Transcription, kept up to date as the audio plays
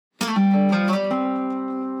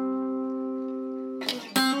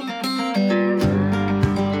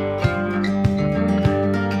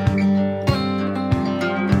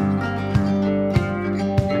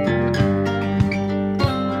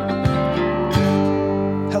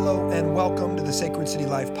City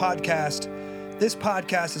Life podcast. This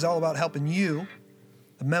podcast is all about helping you,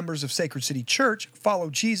 the members of Sacred City Church, follow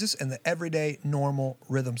Jesus in the everyday, normal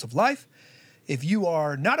rhythms of life. If you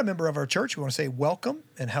are not a member of our church, we want to say welcome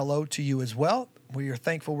and hello to you as well. We are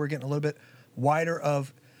thankful we're getting a little bit wider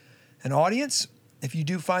of an audience. If you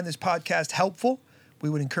do find this podcast helpful, we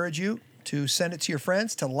would encourage you to send it to your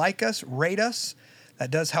friends, to like us, rate us. That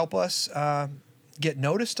does help us get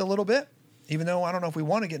noticed a little bit. Even though I don't know if we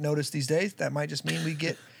want to get noticed these days, that might just mean we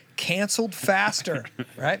get canceled faster,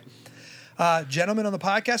 right? Gentlemen on the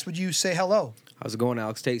podcast, would you say hello? How's it going?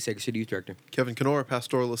 Alex Tate, Sacred City Youth Director. Kevin Kenora,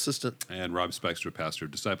 Pastoral Assistant. And Rob Spexter, Pastor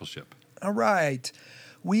of Discipleship. All right.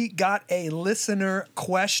 We got a listener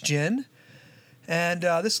question, and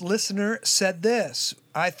this listener said this: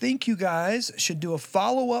 I think you guys should do a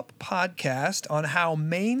follow-up podcast on how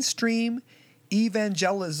mainstream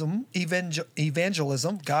evangelicalism, I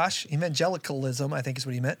think is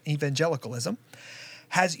what he meant, evangelicalism,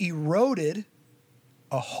 has eroded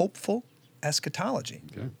a hopeful eschatology.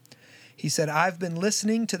 Okay. He said, I've been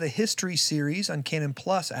listening to the history series on Canon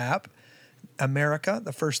Plus app, America,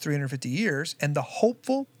 the first 350 years, and the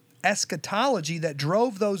hopeful eschatology that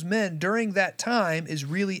drove those men during that time is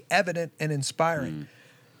really evident and inspiring.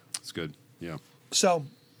 That's good. Yeah. So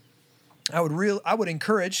I would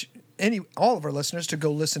encourage all of our listeners to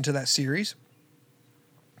go listen to that series.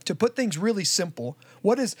 To put things really simple,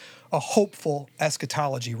 what is a hopeful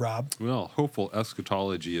eschatology, Rob? Well, hopeful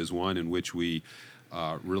eschatology is one in which we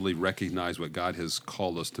really recognize what God has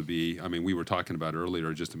called us to be. I mean, we were talking about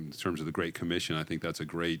earlier just in terms of the Great Commission. I think that's a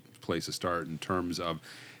great place to start in terms of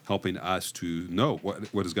helping us to know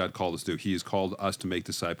what has God called us to do. He has called us to make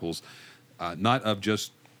disciples, not of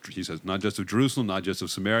just, he says, not just of Jerusalem, not just of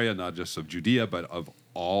Samaria, not just of Judea, but of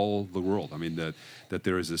all the world. I mean, that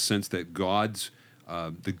there is a sense that God's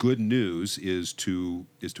the good news is to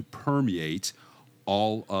permeate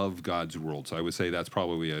all of God's world. So I would say that's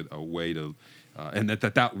probably a way to, and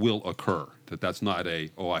that will occur. That's not I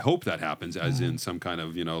hope that happens, as in some kind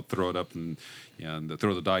of, throw it up and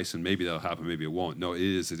throw the dice and maybe that'll happen, maybe it won't. No, it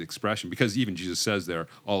is an expression, because even Jesus says there,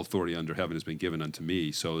 all authority under heaven has been given unto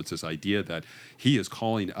me. So it's this idea that he is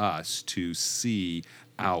calling us to see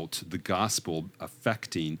out the gospel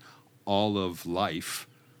affecting all of life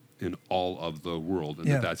in all of the world, and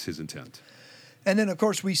that's his intent. And then, of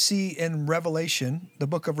course, we see in Revelation, the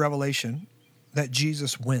book of Revelation, that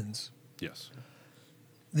Jesus wins. Yes.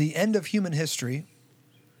 The end of human history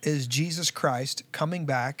is Jesus Christ coming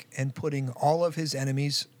back and putting all of his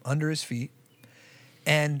enemies under his feet,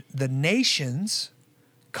 and the nations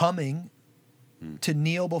coming to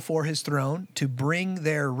kneel before his throne, to bring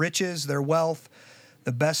their riches, their wealth,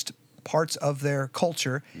 the best parts of their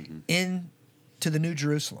culture into the New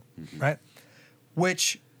Jerusalem, right?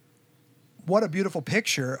 Which, what a beautiful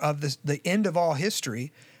picture of the end of all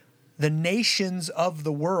history. The nations of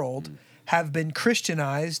the world have been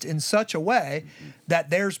Christianized in such a way that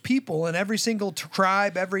there's people in every single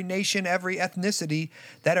tribe, every nation, every ethnicity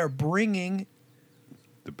that are bringing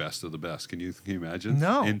the best of the best. Can you imagine?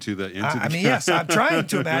 No. I mean, yes, I'm trying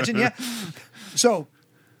to imagine. Yeah. So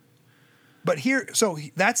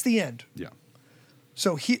that's the end. Yeah.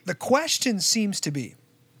 So the question seems to be,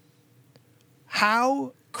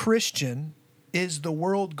 how Christian is the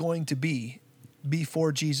world going to be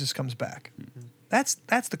before Jesus comes back? That's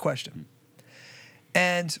the question.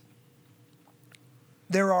 And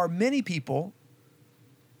there are many people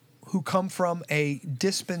who come from a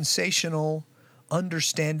dispensational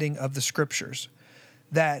understanding of the scriptures,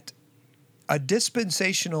 that a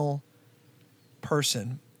dispensational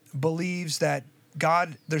person believes that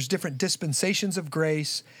there's different dispensations of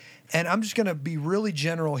grace. And I'm just going to be really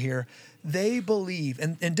general here. They believe,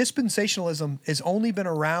 and dispensationalism has only been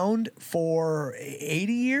around for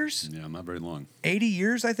 80 years. Yeah, not very long. 80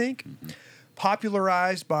 years, I think.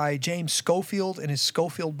 Popularized by James Schofield in his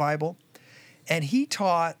Schofield Bible. And he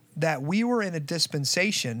taught that we were in a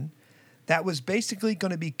dispensation that was basically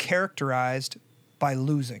going to be characterized by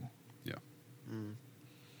losing. Yeah.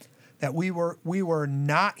 That we were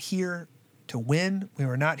not here to win. We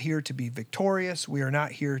were not here to be victorious. We are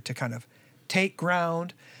not here to kind of take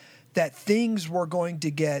ground. That things were going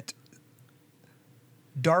to get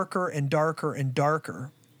darker and darker and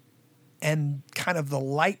darker, and kind of the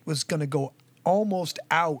light was going to go almost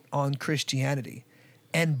out on Christianity.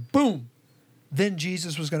 And boom, then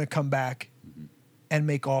Jesus was going to come back and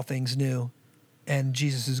make all things new, and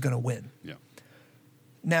Jesus is going to win. Yeah.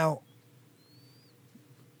 Now,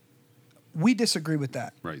 we disagree with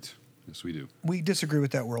that. Right. Yes, we do. We disagree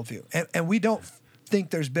with that worldview, and we don't think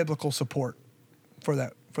there's biblical support for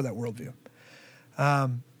that worldview.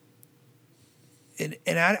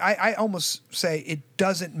 and I almost say it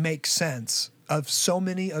doesn't make sense of so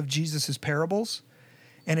many of Jesus's parables,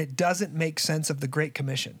 and it doesn't make sense of the Great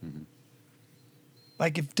Commission. Mm-hmm.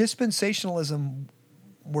 Like if dispensationalism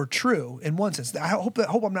were true in one sense, I hope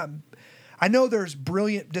I'm not. I know there's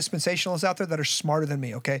brilliant dispensationalists out there that are smarter than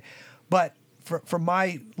me. Okay, but from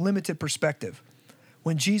my limited perspective,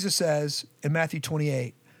 when Jesus says in Matthew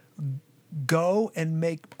 28, "Go and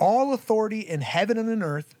make all authority in heaven and on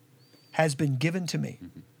earth has been given to me.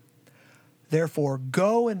 Mm-hmm. Therefore,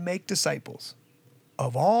 go and make disciples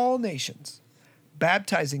of all nations,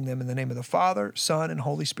 baptizing them in the name of the Father, Son, and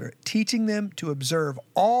Holy Spirit, teaching them to observe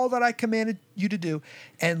all that I commanded you to do.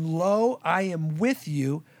 And lo, I am with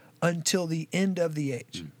you until the end of the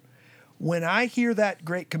age." When I hear that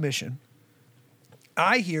Great Commission,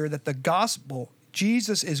 I hear that the gospel,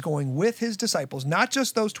 Jesus is going with his disciples, not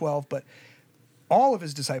just those 12, but all of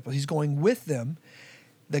his disciples. He's going with them.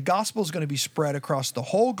 The gospel is going to be spread across the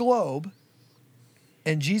whole globe,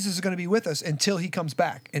 and Jesus is going to be with us until he comes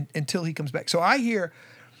back. So I hear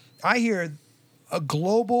a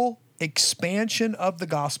global expansion of the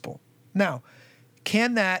gospel. Now,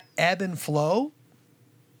 can that ebb and flow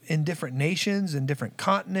in different nations and different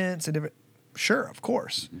continents and different? Sure, of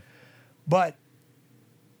course. Mm-hmm. But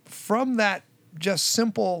from that just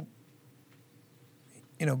simple,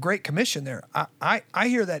 Great Commission there, I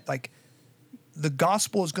hear that like the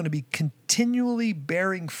gospel is going to be continually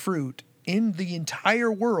bearing fruit in the entire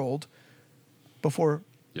world before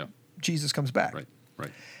Jesus comes back.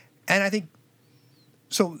 Right. And I think,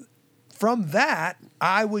 so from that,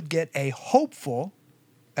 I would get a hopeful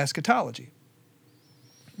eschatology.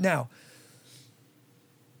 Now,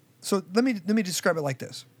 so let me describe it like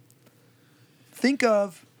this. Think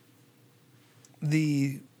of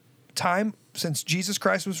the time since Jesus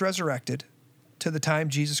Christ was resurrected to the time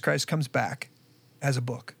Jesus Christ comes back as a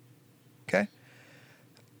book. Okay?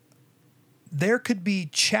 There could be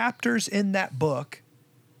chapters in that book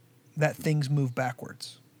that things move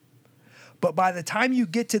backwards. But by the time you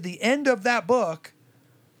get to the end of that book,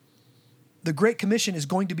 the Great Commission is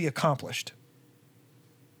going to be accomplished.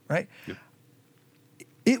 Right? Yep.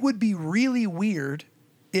 It would be really weird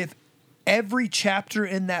if every chapter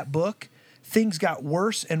in that book, things got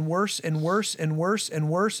worse and worse and worse and worse and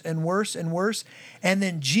worse and worse and worse. And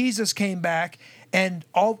then Jesus came back and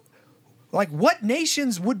all, like, what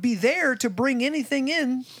nations would be there to bring anything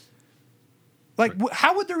in? Like,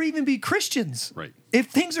 how would there even be Christians? Right. If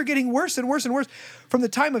things are getting worse and worse and worse from the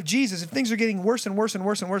time of Jesus, if things are getting worse and worse and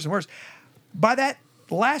worse and worse and worse, by that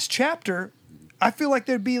last chapter, I feel like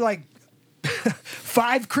there'd be like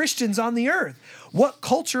 5 Christians on the earth. What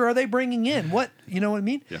culture are they bringing in? What, you know what I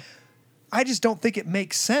mean? Yeah. I just don't think it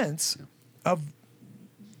makes sense of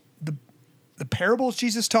the parables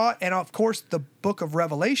Jesus taught, and of course the book of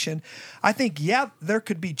Revelation. I think, there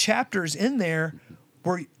could be chapters in there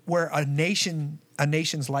where a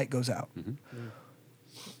nation's light goes out. Mm-hmm.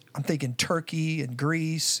 I'm thinking Turkey and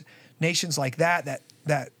Greece, nations like that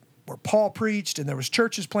where Paul preached and there was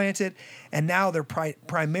churches planted, and now they're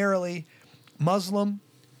primarily Muslim.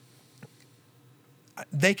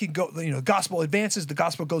 They can go, the gospel advances, the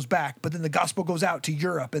gospel goes back, but then the gospel goes out to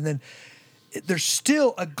Europe, and then there's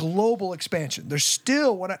still a global expansion. There's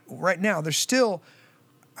still, I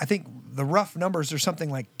think the rough numbers are something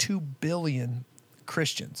like 2 billion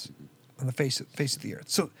Christians on the face of the earth.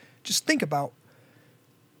 So just think about,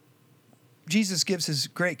 Jesus gives his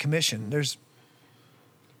Great Commission. There's,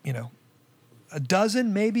 a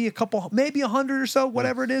dozen, maybe a couple, maybe 100 or so,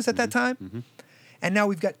 whatever it is at that time. Mm-hmm. And now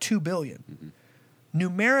we've got 2 billion. Mm-hmm.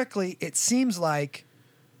 Numerically, it seems like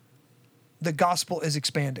the gospel is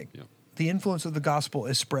expanding. Yeah. The influence of the gospel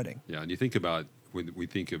is spreading. Yeah, and you think about, when we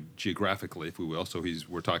think of geographically, if we will, so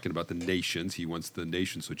we're talking about the nations. He wants the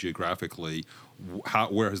nations. So geographically,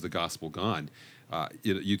 where has the gospel gone?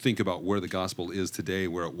 You think about where the gospel is today,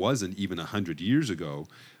 where it wasn't even 100 years ago,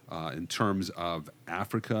 in terms of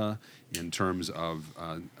Africa, in terms of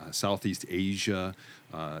Southeast Asia,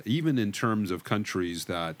 even in terms of countries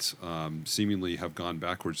that seemingly have gone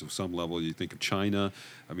backwards of some level. You think of China.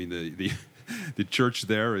 I mean, the church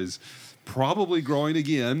there is probably growing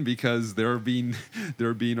again because they're being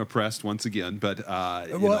oppressed once again. But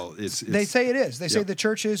it's they say it is. They say the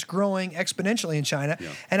church is growing exponentially in China,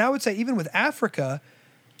 and I would say even with Africa,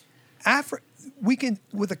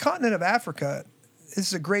 with the continent of Africa, this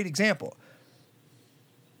is a great example.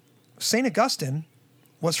 St. Augustine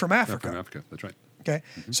was from Africa. From Africa, that's right. Okay,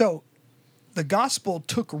 so the gospel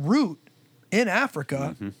took root in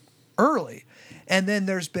Africa early. And then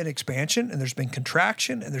there's been expansion, and there's been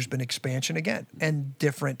contraction, and there's been expansion again. And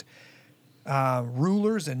different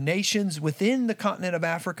rulers and nations within the continent of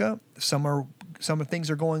Africa, some are some things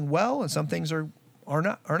are going well and some things are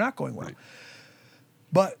not going well. Right.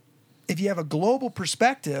 But if you have a global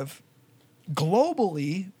perspective,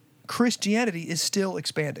 globally, Christianity is still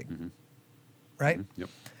expanding, right? Yep.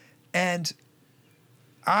 And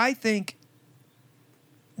I think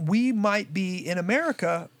we might be in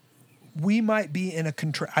America, we might be in a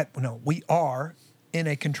we are in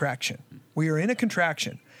a contraction. We are in a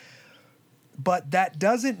contraction. But that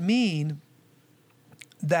doesn't mean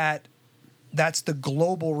that that's the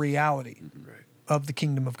global reality of the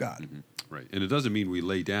kingdom of God. Right. And it doesn't mean we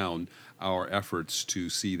lay down our efforts to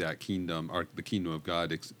see that kingdom, the kingdom of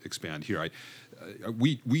God expand here.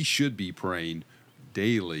 We should be praying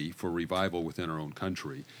daily for revival within our own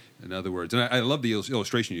country. In other words, and I love the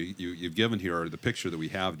illustration you've given here, or the picture that we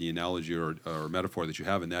have, the analogy or metaphor that you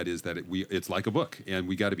have, and that is that it's like a book, and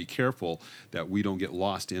we got to be careful that we don't get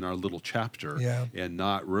lost in our little chapter and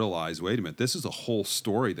not realize, wait a minute, this is a whole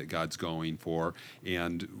story that God's going for,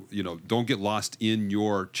 and don't get lost in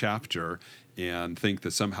your chapter and think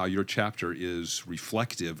that somehow your chapter is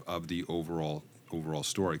reflective of the overall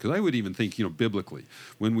story. Because I would even think, biblically,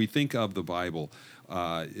 when we think of the Bible,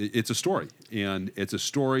 it's a story, and it's a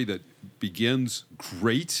story that begins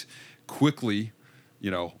great, quickly,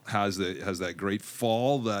 has that great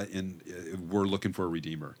fall, we're looking for a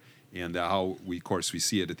redeemer, and how we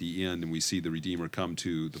see it at the end, and we see the Redeemer come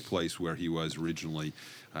to the place where he was originally,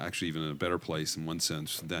 actually even in a better place in one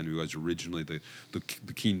sense than he was originally. The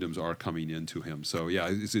kingdoms are coming into him. So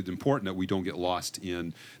it's important that we don't get lost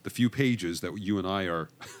in the few pages that you and I are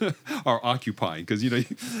are occupying, because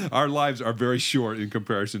our lives are very short in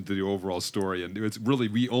comparison to the overall story, and it's really,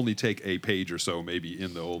 we only take a page or so maybe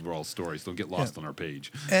in the overall story. So don't get lost on our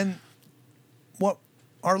page. And what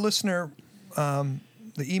our listener,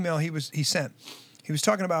 the email he sent, he was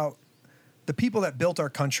talking about the people that built our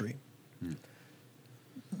country.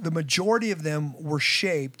 The majority of them were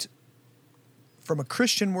shaped from a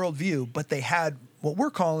Christian worldview, but they had what we're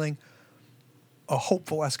calling a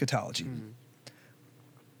hopeful eschatology.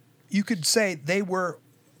 You could say they were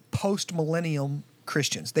post-millennium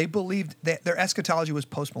Christians. They believed that their eschatology was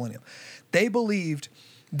post-millennium. They believed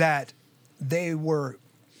that they were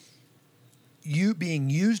being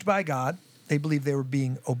used by God. They believed they were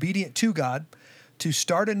being obedient to God to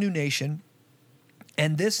start a new nation,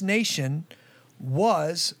 and this nation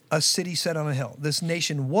was a city set on a hill. This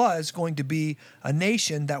nation was going to be a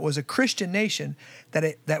nation that was a Christian nation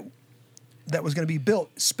that was going to be built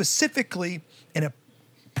specifically in a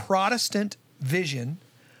Protestant vision.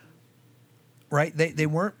 Right? They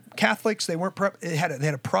weren't Catholics. They had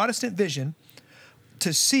a Protestant vision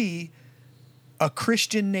to see a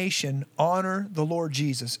Christian nation honor the Lord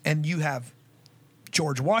Jesus. And you have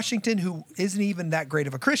George Washington, who isn't even that great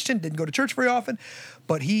of a Christian, didn't go to church very often,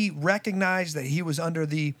 but he recognized that he was under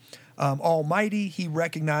the Almighty. He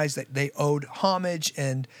recognized that they owed homage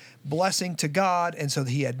and blessing to God, and so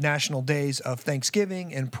he had national days of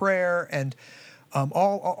thanksgiving and prayer and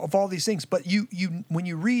all these things. But you when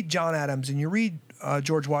you read John Adams and you read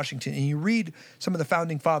George Washington and you read some of the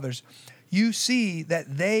founding fathers, you see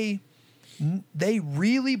that they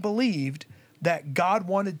really believed that God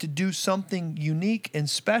wanted to do something unique and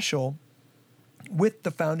special with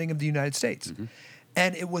the founding of the United States.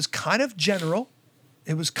 And it was kind of general.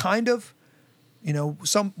 It was kind of,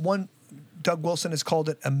 Doug Wilson has called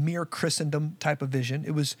it a mere Christendom type of vision.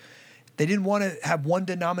 It was, they didn't want to have one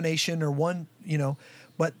denomination or one,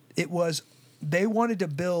 but it was, they wanted to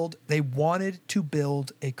build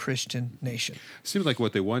a Christian nation. It seemed like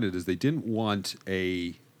what they wanted is they didn't want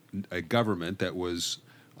a government that was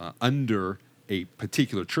under a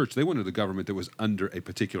particular church. They wanted a government that was under a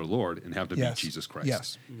particular Lord and have to be Jesus Christ.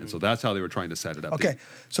 Yes. And so that's how they were trying to set it up. Okay,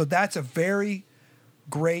 so that's a very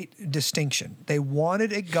great distinction. They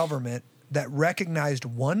wanted a government that recognized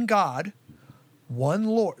one God, one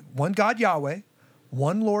Lord, one God Yahweh,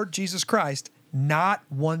 one Lord Jesus Christ, not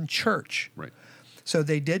one church. Right. So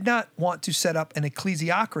they did not want to set up an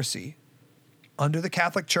ecclesiocracy under the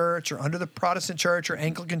Catholic Church or under the Protestant Church or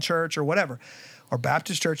Anglican Church or whatever, or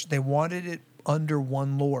Baptist Church. They wanted it under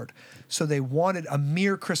one Lord. So they wanted a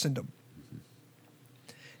mere Christendom.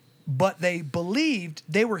 But they believed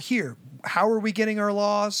they were here. How are we getting our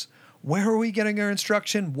laws? Where are we getting our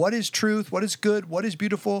instruction? What is truth? What is good? What is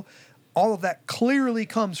beautiful? All of that clearly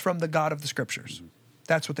comes from the God of the Scriptures.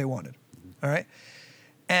 That's what they wanted. All right?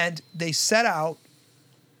 And they set out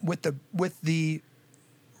with the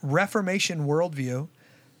Reformation worldview,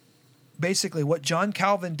 basically what John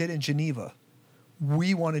Calvin did in Geneva,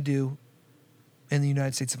 we want to do in the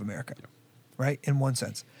United States of America, right? In one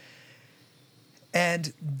sense.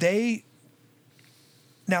 And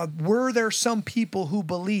now, were there some people who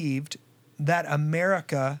believed that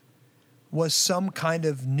America was some kind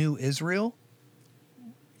of new Israel?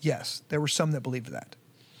 Yes, there were some that believed that.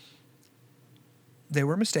 They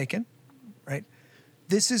were mistaken, right?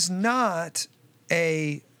 This is not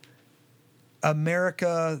a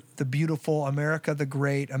America the beautiful, America the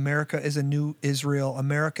great, America is a new Israel,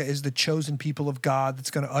 America is the chosen people of God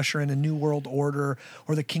that's going to usher in a new world order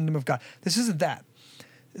or the kingdom of God. This isn't that.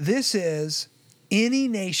 This is any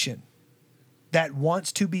nation that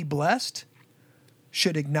wants to be blessed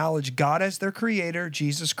should acknowledge God as their creator,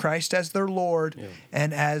 Jesus Christ as their Lord,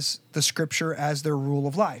 and as the scripture as their rule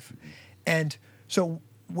of life. And so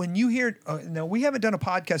when you hear, now we haven't done a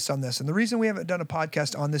podcast on this, and the reason we haven't done a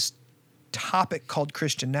podcast on this topic called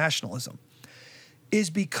Christian nationalism is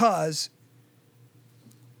because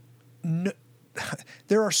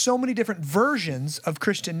there are so many different versions of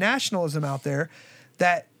Christian nationalism out there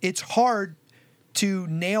that it's hard to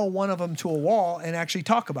nail one of them to a wall and actually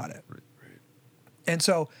talk about it. Right. And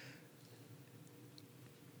so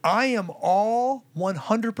I am all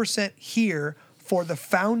 100% here for the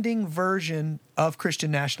founding version of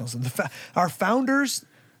Christian nationalism. Our founders'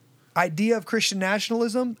 idea of Christian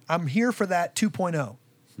nationalism, I'm here for that 2.0.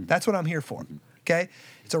 That's what I'm here for, okay?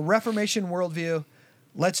 It's a Reformation worldview.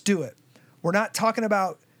 Let's do it. We're not talking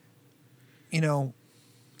about,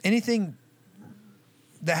 anything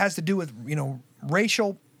that has to do with,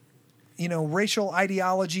 racial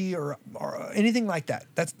ideology or anything like that.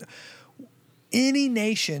 That's any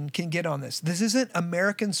nation can get on this. This isn't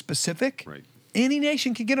American specific. Right. Any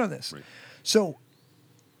nation can get on this. Right. So,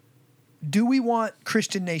 do we want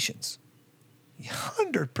Christian nations?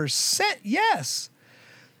 100% yes.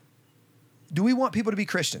 Do we want people to be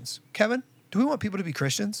Christians? Kevin, do we want people to be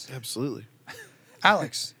Christians? Absolutely.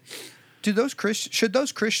 Alex, should those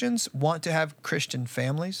Christians want to have Christian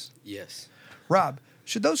families? Yes. Rob,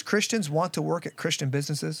 should those Christians want to work at Christian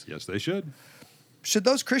businesses? Yes, they should. Should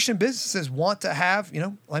those Christian businesses want to have,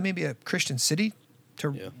 like maybe a Christian city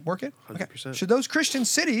to work in? 100%. Should those Christian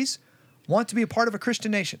cities want to be a part of a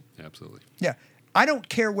Christian nation? Absolutely. Yeah. I don't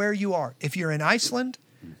care where you are. If you're in Iceland,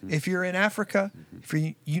 if you're in Africa, if you're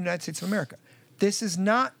in the United States of America. This is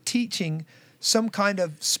not teaching some kind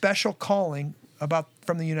of special calling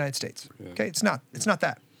from the United States. Okay? It's not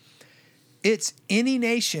that. It's any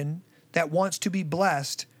nation that wants to be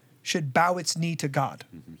blessed should bow its knee to God.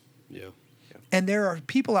 Yeah. And there are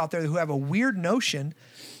people out there who have a weird notion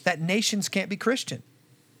that nations can't be Christian.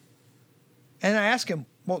 And I ask him,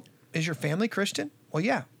 well, is your family Christian? Well,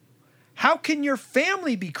 yeah. How can your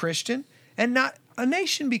family be Christian and not a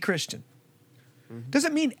nation be Christian?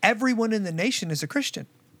 Doesn't mean everyone in the nation is a Christian.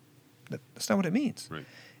 That's not what it means. Right.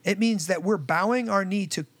 It means that we're bowing our knee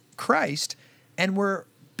to Christ and we're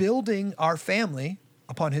building our family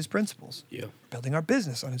upon his principles. Yeah. Building our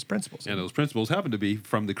business on his principles. And those principles happen to be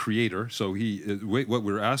from the Creator. So what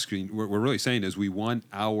we're really saying is we want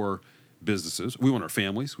our businesses, we want our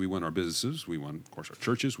families, we want our businesses, we want, of course, our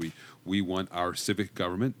churches, we want our civic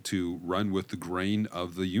government to run with the grain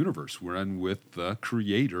of the universe. We run with the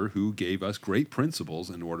Creator who gave us great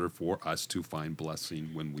principles in order for us to find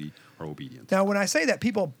blessing when we are obedient. Now, when I say that,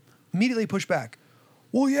 people immediately push back.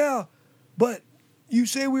 Well, yeah, but you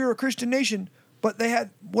say we were a Christian nation, but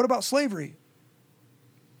what about slavery?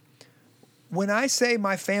 When I say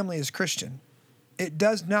my family is Christian, it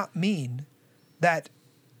does not mean that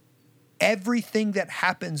everything that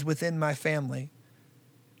happens within my family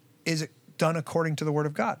is done according to the Word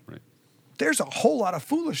of God. Right. There's a whole lot of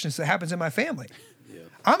foolishness that happens in my family. Yeah.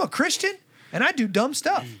 I'm a Christian and I do dumb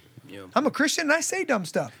stuff. Yeah. I'm a Christian and I say dumb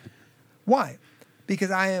stuff. Why?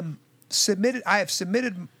 Because I have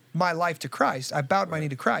submitted my life to Christ. I bowed my knee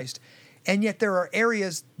to Christ. And yet there are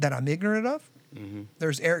areas that I'm ignorant of.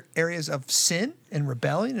 There's areas of sin and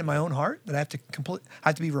rebellion in my own heart that I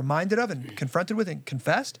have to be reminded of and confronted with and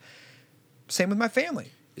confessed. Same with my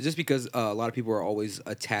family. Is this because a lot of people are always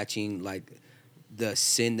attaching like the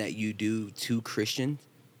sin that you do to Christian,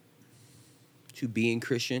 to being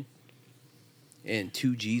Christian, and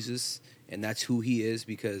to Jesus, and that's who he is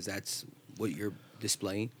because that's what you're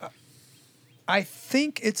displaying? I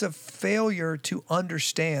think it's a failure to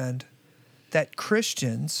understand that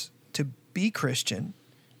Christians, to be Christian,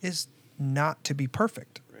 is not to be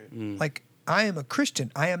perfect. Right. Like, I am a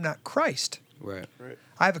Christian. I am not Christ. Right. Right.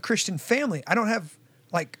 I have a Christian family. I don't have,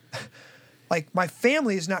 like my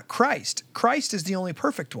family is not Christ. Christ is the only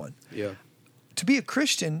perfect one. Yeah. To be a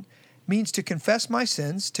Christian means to confess my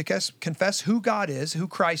sins, to confess who God is, who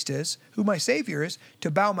Christ is, who my Savior is,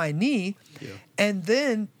 to bow my knee, and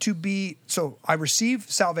then so I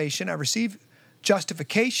receive salvation, I receive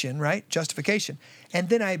justification, right? Justification. And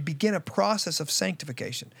then I begin a process of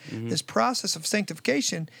sanctification. This process of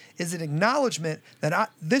sanctification is an acknowledgement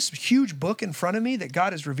that this huge book in front of me that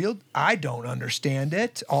God has revealed, I don't understand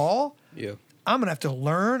it all. Yeah. I'm going to have to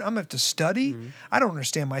learn. I'm going to have to study. I don't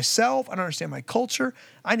understand myself. I don't understand my culture.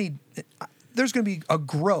 There's going to be a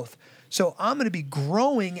growth. So I'm going to be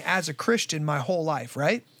growing as a Christian my whole life,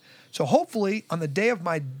 right? So hopefully on the day of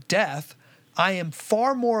my death, I am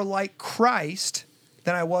far more like Christ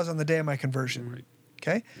than I was on the day of my conversion. Right.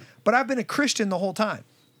 Okay? But I've been a Christian the whole time.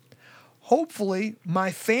 Hopefully,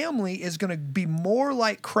 my family is going to be more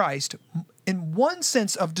like Christ in one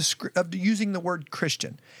sense of using the word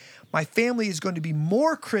Christian. My family is going to be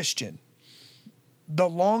more Christian the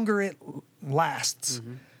longer it lasts,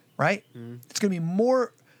 right? It's going to be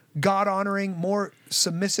more God-honoring, more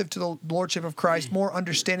submissive to the lordship of Christ, more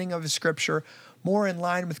understanding of his scripture, more in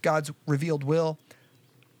line with God's revealed will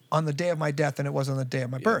on the day of my death than it was on the day of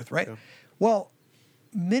my birth, right? Yeah. Well,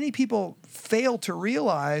 many people fail to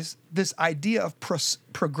realize this idea of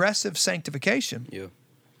progressive sanctification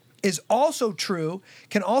is also true,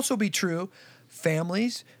 can also be true,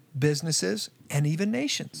 families, businesses, and even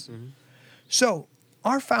nations. So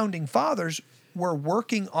our founding fathers were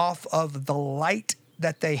working off of the light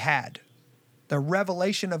that they had, the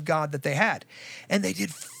revelation of God that they had. And they did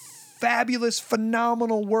fabulous,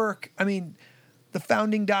 phenomenal work. I mean, the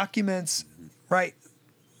founding documents, right,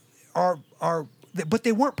 but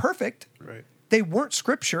they weren't perfect. Right. They weren't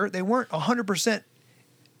scripture. They weren't 100%,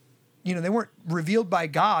 they weren't revealed by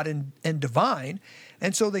God and divine.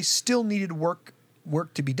 And so they still needed work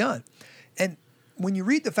to be done. And when you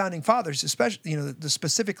read the founding fathers, especially, the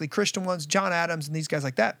specifically Christian ones, John Adams and these guys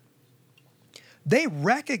like that, they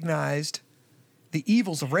recognized the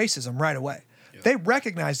evils of racism right away. Yeah. They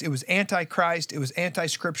recognized it was anti-Christ, it was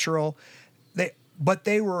anti-scriptural, but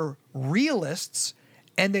they were realists,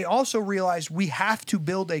 and they also realized we have to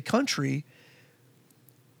build a country,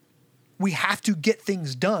 we have to get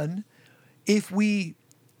things done. If we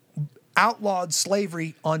outlawed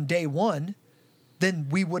slavery on day one, then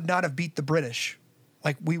we would not have beat the British.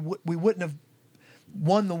 Like we wouldn't have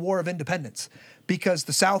won the War of Independence, because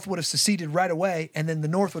the South would have seceded right away, and then the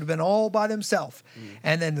North would have been all by themselves,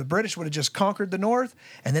 and then the British would have just conquered the North,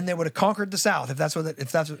 and then they would have conquered the South if that's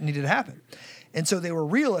what needed to happen. And so they were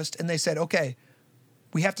realist, and they said, okay,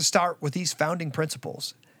 we have to start with these founding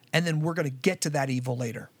principles, and then we're going to get to that evil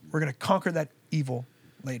later. We're going to conquer that evil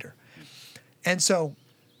later. And so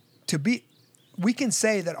we can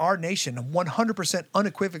say that our nation 100%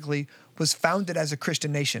 unequivocally was founded as a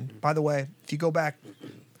Christian nation. By the way, if you go back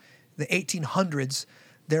the 1800s,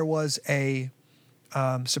 there was a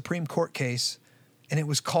Supreme Court case, and it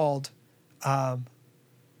was called the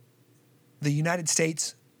United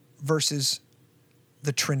States versus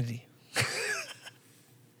the Trinity.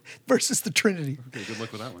 Versus the Trinity. Okay, good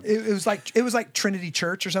luck with that one. It was like Trinity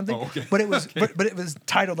Church or something. Oh, okay. But it was but it was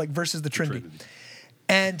titled like versus the Trinity.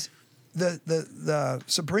 And the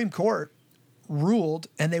Supreme Court ruled,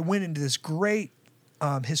 and they went into this great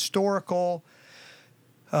historical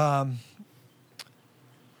how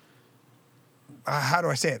do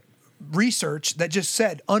I say it? Research that just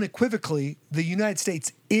said unequivocally the United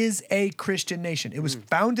States is a Christian nation. It was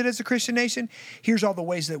founded as a Christian nation. Here's all the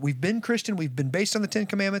ways that we've been Christian. We've been based on the Ten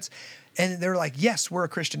Commandments. And they're like, yes, we're a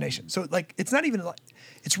Christian nation. So like, it's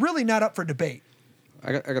really not up for debate.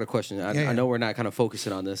 I got a question. I know we're not kind of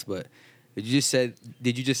focusing on this, but did you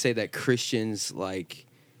just say that Christians like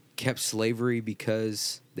kept slavery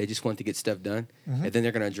because they just want to get stuff done, and then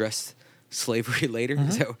they're going to address slavery later?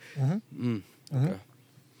 Is that? Okay.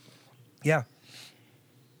 Yeah,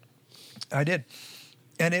 I did.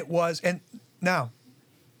 And now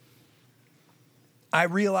I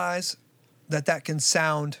realize that can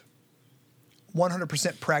sound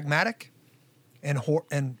 100% pragmatic and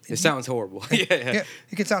it sounds horrible. Yeah,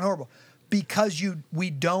 it can sound horrible because we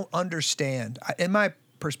don't understand, in my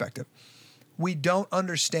perspective, we don't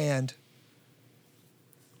understand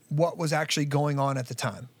what was actually going on at the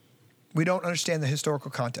time. We don't understand the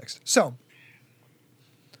historical context. So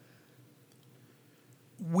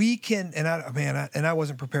we can, and I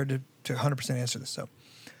wasn't prepared to 100% answer this. So,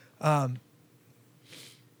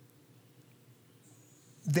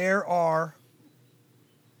 there are.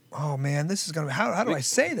 Oh man, this is gonna. How do I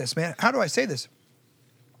say this, man? How do I say this?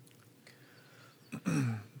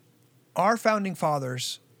 Our founding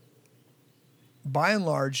fathers, by and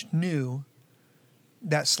large, knew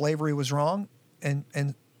that slavery was wrong and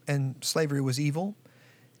slavery was evil.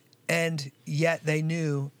 And yet they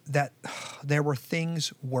knew that there were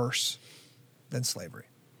things worse than slavery.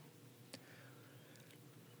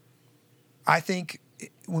 I think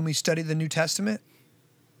when we study the New Testament,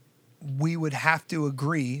 we would have to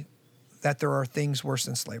agree that there are things worse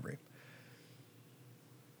than slavery.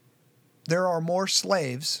 There are more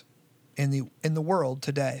slaves in the world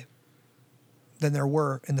today than there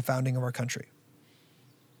were in the founding of our country.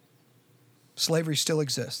 Slavery still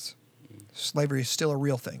exists. Slavery is still a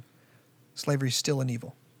real thing. Slavery is still an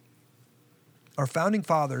evil. Our founding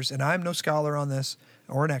fathers, and I'm no scholar on this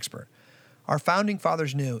or an expert, our founding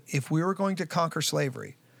fathers knew if we were going to conquer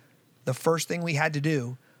slavery, the first thing we had to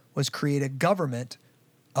do was create a government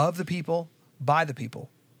of the people, by the people,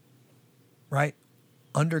 right?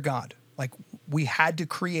 Under God. Like we have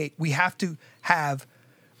to have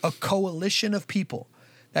a coalition of people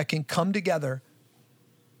that can come together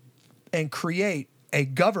and create a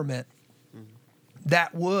government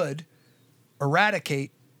that would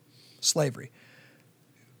eradicate slavery.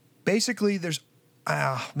 Basically,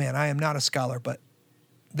 I am not a scholar, but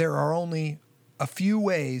there are only a few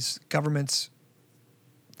ways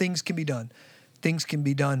things can be done. Things can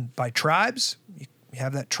be done by tribes. You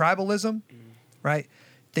have that tribalism, right?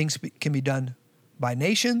 Things can be done by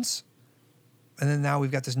nations. And then now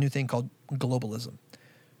we've got this new thing called globalism.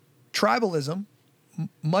 Tribalism,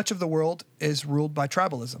 much of the world is ruled by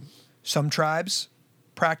tribalism. Some tribes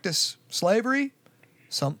practice slavery.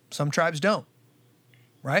 Some tribes don't,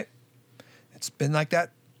 right? It's been like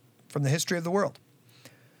that from the history of the world.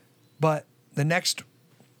 But the next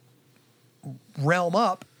realm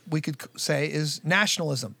up, we could say, is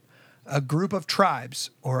nationalism. A group of tribes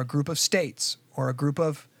or a group of states or a group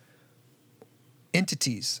of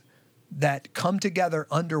entities that come together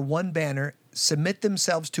under one banner, submit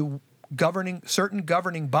themselves to certain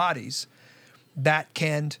governing bodies that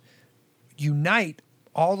can unite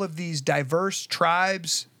all of these diverse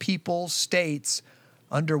tribes, peoples, states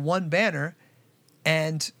under one banner,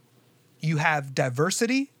 and you have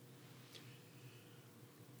diversity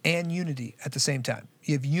and unity at the same time.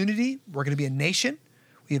 You have unity, we're going to be a nation.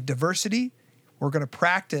 We have diversity, we're going to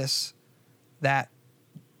practice that.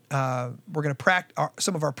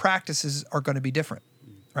 Some of our practices are going to be different,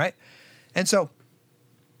 right? And so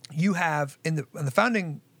you have in the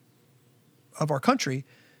founding of our country,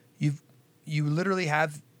 you literally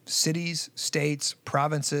have cities, states,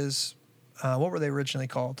 provinces. What were they originally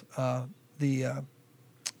called?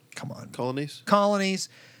 Colonies. Colonies.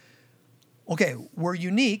 Okay, we're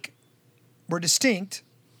unique, we're distinct,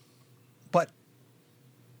 but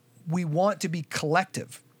we want to be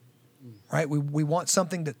collective, right? We want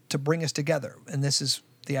something to bring us together, and this is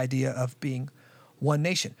the idea of being one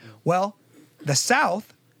nation. Well, the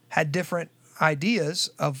South had different ideas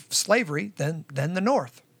of slavery than the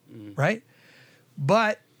North, right?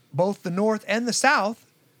 But both the North and the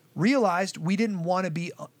South realized we didn't want to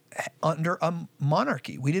be under a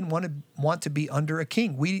monarchy. We didn't want to be under a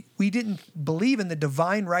king. We didn't believe in the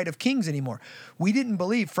divine right of kings anymore. We didn't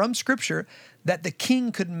believe from Scripture that the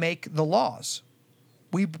king could make the laws.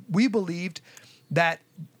 We believed that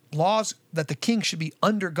the king should be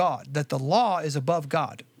under God, that the law is above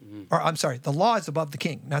God. Or I'm sorry, the law is above the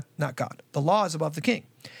king, not God. The law is above the king.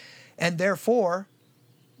 And therefore,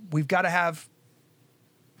 we've got to have,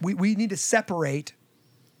 we need to separate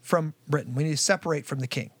from Britain. We need to separate from the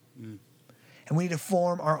king. And we need to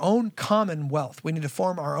form our own commonwealth. We need to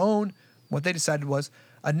form our own, what they decided was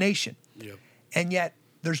a nation. Yep. And yet,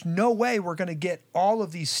 there's no way we're going to get all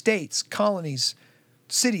of these states, colonies,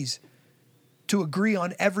 cities to agree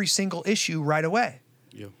on every single issue right away.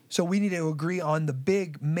 Yeah. So we need to agree on the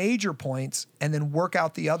big major points and then work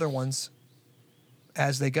out the other ones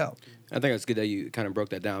as they go. I think it's good that you kind of broke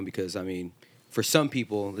that down because, I mean, for some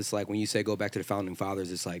people, it's like when you say go back to the founding fathers,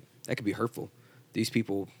 it's like that could be hurtful. These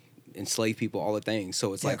people enslave people, all the things.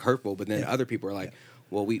 So it's like hurtful. But then other people are like,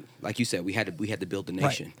 well, we, like you said, we had to build the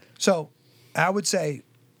nation. Right. So I would say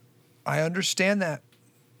I understand that,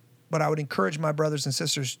 but I would encourage my brothers and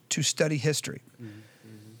sisters to study history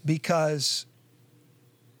because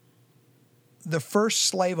the first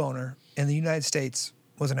slave owner in the United States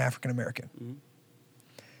was an African American.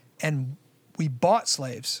 And we bought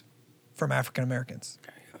slaves from African Americans,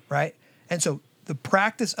 right? And so the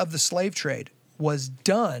practice of the slave trade was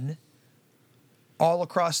done all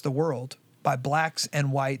across the world by blacks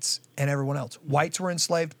and whites and everyone else. Whites were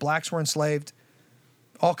enslaved, blacks were enslaved,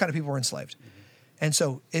 all kind of people were enslaved. And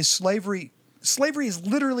so is slavery is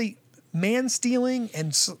literally man stealing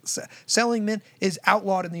and selling men is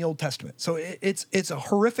outlawed in the Old Testament. So it's a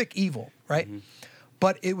horrific evil, right?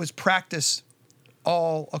 But it was practiced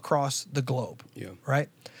all across the globe, right?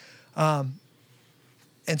 And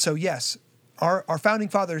so, yes, our founding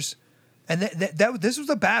fathers And this was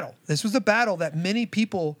a battle. This was a battle that many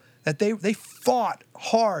people, that they fought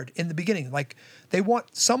hard in the beginning. Like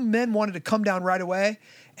some men wanted to come down right away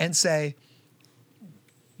and say,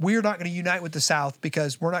 we're not going to unite with the South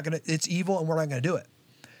because it's evil and we're not going to do it.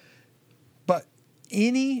 But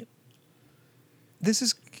this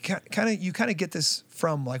is you kind of get this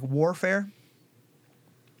from like warfare.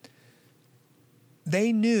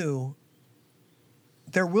 They knew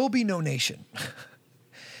there will be no nation.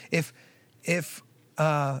 If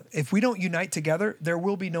we don't unite together, there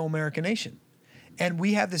will be no American nation. And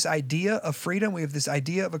we have this idea of freedom. We have this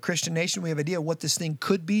idea of a Christian nation. We have an idea of what this thing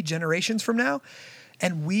could be generations from now.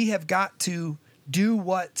 And we have got to do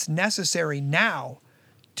what's necessary now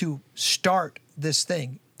to start this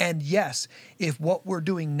thing. And yes, if what we're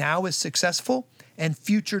doing now is successful and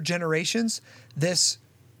future generations, this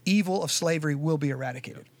evil of slavery will be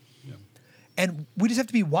eradicated. Yeah. And we just have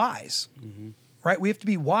to be wise, right? We have to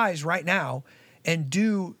be wise right now and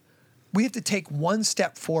we have to take one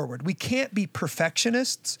step forward. We can't be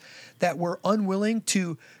perfectionists that we're unwilling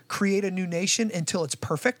to create a new nation until it's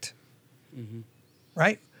perfect,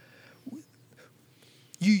 right?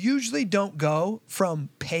 You usually don't go from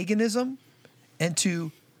paganism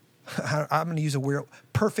into, I'm going to use a weird,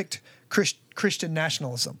 perfect Christian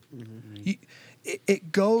nationalism.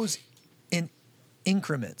 It goes in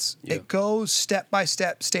increments. Yeah. It goes step by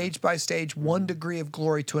step, stage by stage, one degree of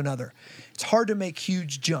glory to another. It's hard to make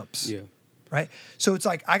huge jumps. Yeah. Right? So it's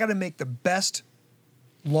like, I got to make the best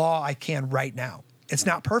law I can right now. It's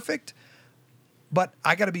not perfect, but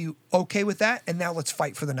I got to be okay with that. And now let's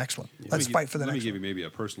fight for the next one. Yeah. Let me give you maybe a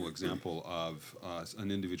personal example of an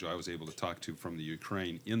individual I was able to talk to from the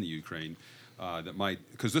Ukraine, that might,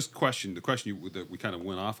 because the question that we kind of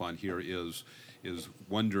went off on here is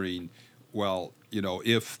wondering, well,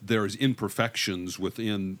 if there's imperfections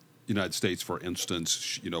within the United States, for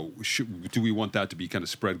instance, do we want that to be kind of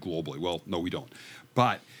spread globally? Well, no, we don't.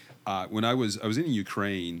 But when I was in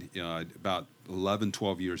Ukraine about 11,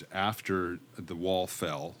 12 years after the wall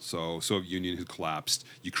fell, so Soviet Union had collapsed,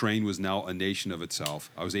 Ukraine was now a nation of itself.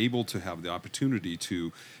 I was able to have the opportunity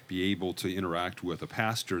to be able to interact with a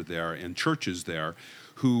pastor there and churches there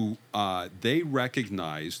who they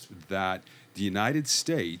recognized that the United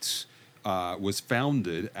States was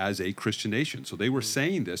founded as a Christian nation. So they were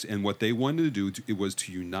saying this, and what they wanted to do was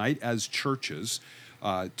to unite as churches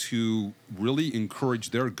to really encourage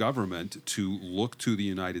their government to look to the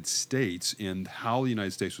United States and how the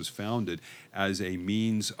United States was founded as a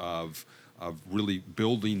means of really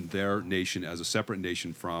building their nation as a separate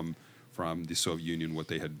nation from the Soviet Union, what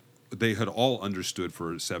they had all understood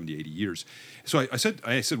for 70, 80 years. So I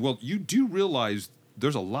said, well, you do realize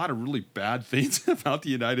there's a lot of really bad things about the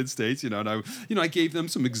United States, and I gave them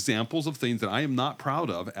some examples of things that I am not proud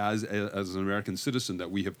of as an American citizen that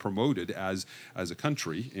we have promoted as a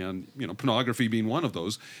country, and pornography being one of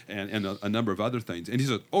those, and a number of other things. And he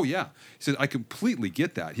said, "Oh yeah," he said, "I completely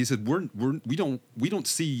get that." He said, "We don't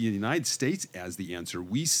see the United States as the answer.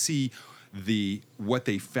 We see what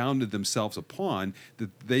they founded themselves upon."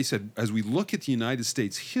 That they said, as we look at the United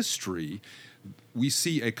States history, we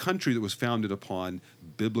see a country that was founded upon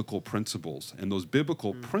biblical principles, and those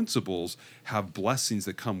biblical principles have blessings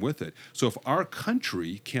that come with it. So if our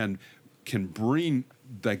country can bring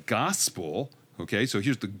the gospel, okay, so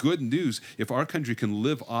here's the good news. If our country can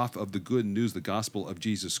live off of the good news, the gospel of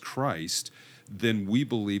Jesus Christ, then we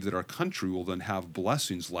believe that our country will then have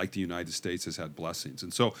blessings like the United States has had blessings.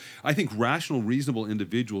 And so I think rational, reasonable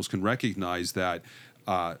individuals can recognize that,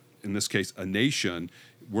 in this case, a nation,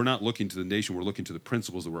 we're not looking to the nation, we're looking to the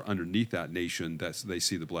principles that were underneath that nation that they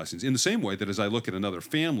see the blessings. In the same way that as I look at another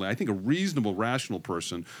family, I think a reasonable, rational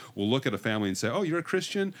person will look at a family and say, "Oh, you're a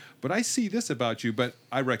Christian, but I see this about you, but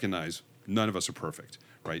I recognize none of us are perfect,"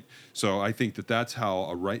 right? So I think that's how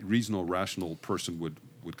a reasonable, rational person would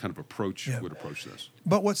kind of approach this.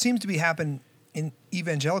 But what seems to be happening in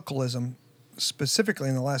evangelicalism, specifically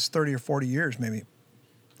in the last 30 or 40 years maybe,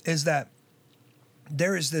 is that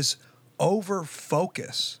there is this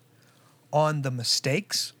over-focus on the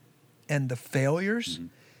mistakes and the failures,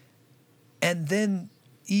 and then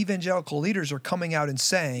evangelical leaders are coming out and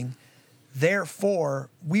saying,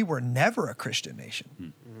 therefore, we were never a Christian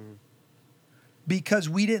nation because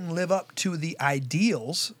we didn't live up to the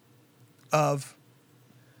ideals of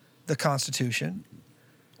the Constitution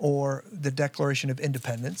or the Declaration of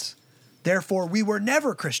Independence. Therefore, we were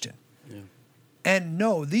never Christian. Yeah. And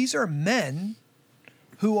no, these are men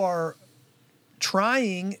who are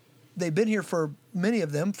trying. They've been here for, many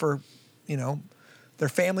of them, for, their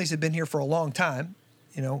families have been here for a long time,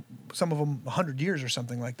 some of them 100 years or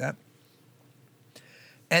something like that.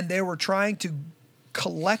 And they were trying to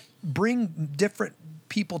bring different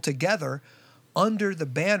people together under the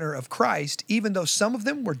banner of Christ, even though some of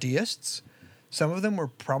them were deists, some of them were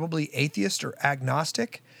probably atheist or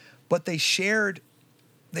agnostic, but they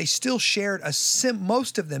still shared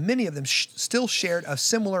most of them, many of them still shared a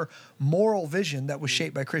similar moral vision that was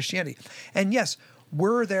shaped by Christianity. And yes,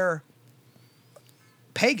 were there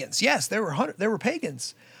pagans? Yes, there were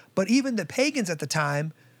pagans. But even the pagans at the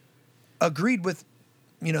time agreed with,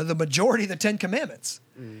 the majority of the 10 Commandments.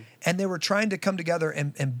 And they were trying to come together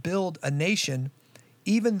and build a nation,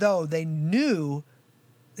 even though they knew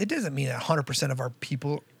it doesn't mean 100% of our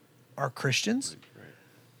people are Christians,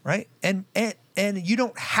 right? And you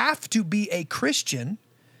don't have to be a Christian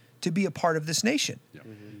to be a part of this nation. Yeah.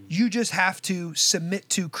 Mm-hmm. You just have to submit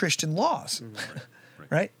to Christian laws,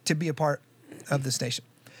 right? To be a part of this nation.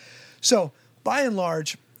 So by and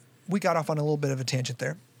large, we got off on a little bit of a tangent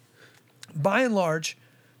there. By and large,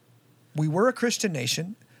 we were a Christian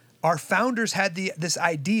nation. Our founders had this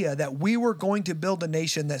idea that we were going to build a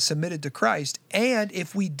nation that submitted to Christ, and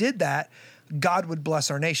if we did that, God would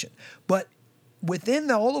bless our nation. But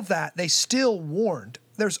within all of that, they still warned.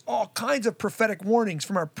 There's all kinds of prophetic warnings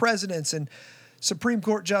from our presidents and Supreme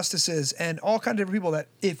Court justices and all kinds of different people that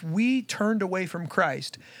if we turned away from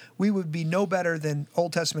Christ, we would be no better than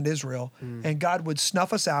Old Testament Israel, and God would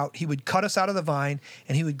snuff us out. He would cut us out of the vine,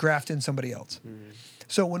 and he would graft in somebody else.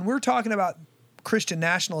 So when we're talking about Christian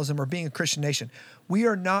nationalism or being a Christian nation, we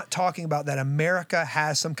are not talking about that America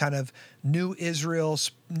has some kind of new Israel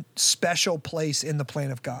special place in the plan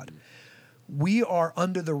of God. We are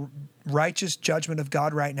under the righteous judgment of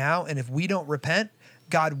God right now, and if we don't repent,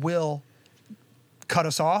 God will cut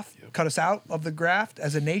us off, cut us out of the graft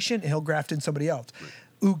as a nation, and he'll graft in somebody else.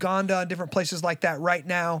 Uganda and different places like that right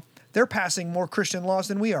now, they're passing more Christian laws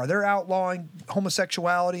than we are. They're outlawing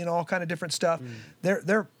homosexuality and all kind of different stuff.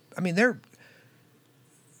 They're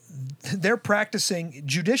practicing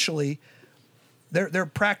judicially. They're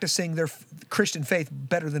practicing their Christian faith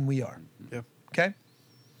better than we are. Yeah. Okay.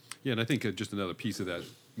 Yeah, and I think just another piece of that.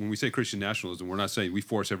 When we say Christian nationalism, we're not saying we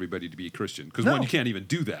force everybody to be Christian, because No. one, you can't even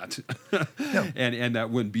do that, No. and that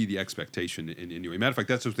wouldn't be the expectation in any way. Matter of fact,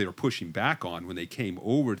 that's what they were pushing back on when they came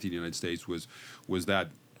over to the United States was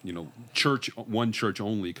that church, one church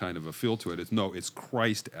only kind of a feel to it. It's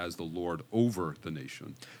Christ as the Lord over the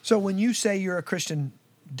nation. So when you say you're a Christian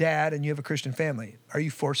dad and you have a Christian family, are you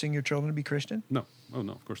forcing your children to be Christian? No, oh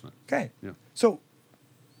no, of course not. Okay. Yeah. So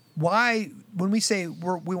why, when we say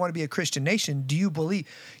we want to be a Christian nation, do you believe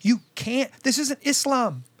you can't? This isn't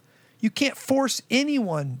Islam. You can't force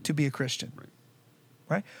anyone to be a Christian,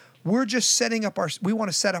 right? We're just we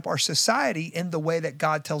want to set up our society in the way that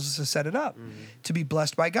God tells us to set it up, to be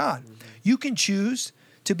blessed by God. You can choose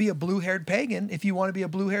to be a blue-haired pagan if you want to be a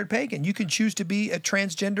blue-haired pagan. You can choose to be a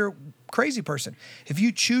transgender crazy person. If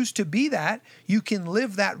you choose to be that, you can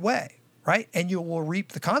live that way, right? And you will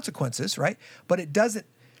reap the consequences, right? But it doesn't,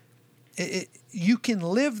 you can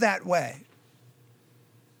live that way.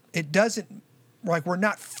 It doesn't, like, we're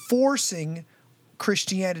not forcing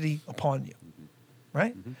Christianity upon you,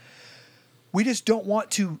 right? We just don't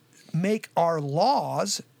want to make our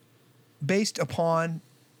laws based upon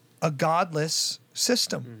a godless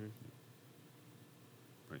system.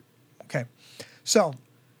 Right. Okay. So,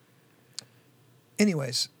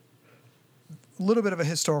 anyways, a little bit of a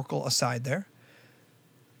historical aside there.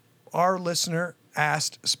 Our listener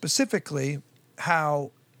asked specifically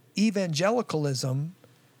how evangelicalism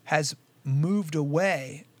has moved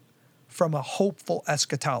away from a hopeful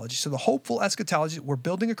eschatology. So the hopeful eschatology, we're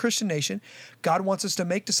building a Christian nation. God wants us to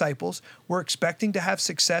make disciples. We're expecting to have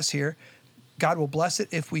success here. God will bless it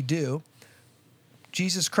if we do.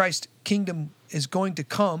 Jesus Christ's kingdom is going to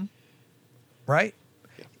come, right?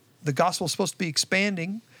 Yeah. The gospel is supposed to be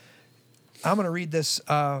expanding. I'm going to read this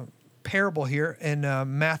parable here in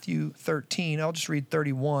Matthew 13. I'll just read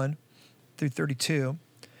 31 through 32.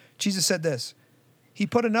 Jesus said this. He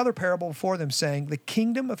put another parable before them, saying, the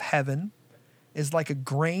kingdom of heaven is like a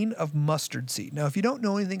grain of mustard seed. Now, if you don't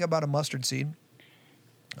know anything about a mustard seed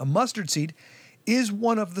is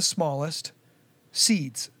one of the smallest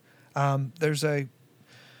seeds. There's a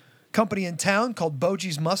company in town called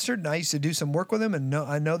Boji's Mustard, and I used to do some work with them, and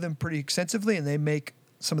I know them pretty extensively, and they make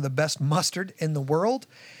some of the best mustard in the world.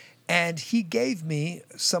 And he gave me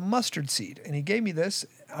some mustard seed, and he gave me this.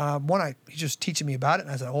 He's just teaching me about it,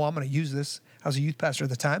 and I said, I'm going to use this. I was a youth pastor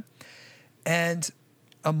at the time. And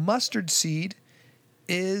a mustard seed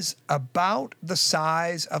is about the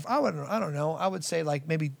size of, I don't know, I would say like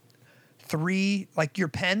maybe 3, like your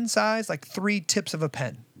pen size, like 3 tips of a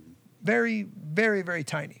pen. Very, very, very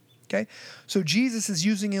tiny. Okay. So Jesus is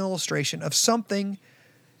using an illustration of something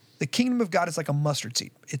The kingdom of God is like a mustard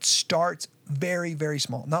seed. It starts very, very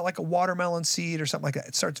small, not like a watermelon seed or something like that.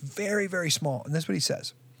 It starts very, very small. And that's what he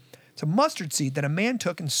says. It's a mustard seed that a man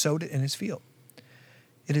took and sowed it in his field.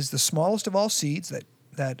 It is the smallest of all seeds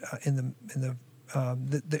that in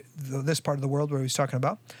this part of the world where he's talking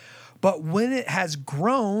about. But when it has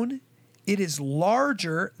grown, it is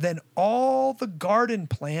larger than all the garden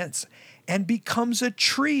plants and becomes a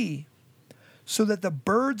tree, so that the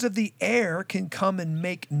birds of the air can come and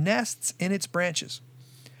make nests in its branches.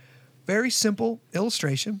 Very simple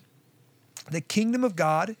illustration. The kingdom of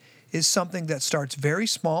God is something that starts very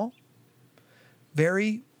small,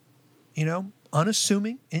 very,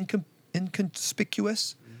 unassuming,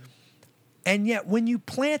 inconspicuous. And yet when you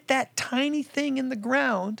plant that tiny thing in the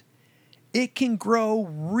ground, it can grow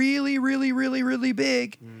really, really, really, really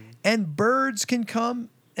big, and birds can come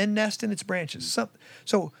and nest in its branches.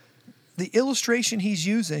 So the illustration he's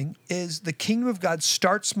using is the kingdom of God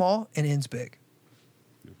starts small and ends big.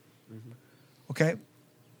 Okay?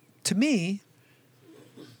 To me,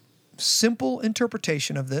 simple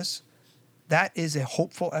interpretation of this, that is a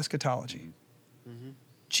hopeful eschatology.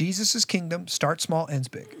 Jesus' kingdom starts small, ends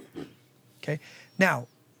big. Okay? Now,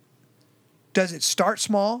 does it start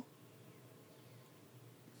small,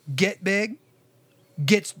 get big,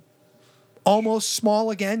 gets almost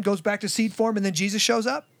small again, goes back to seed form, and then Jesus shows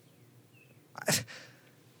up?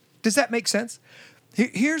 Does that make sense?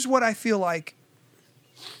 Here's what I feel like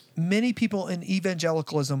many people in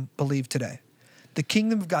evangelicalism believe today. The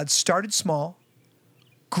kingdom of God started small,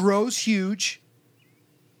 grows huge,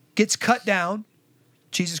 gets cut down,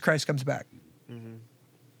 Jesus Christ comes back.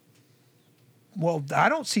 Well, I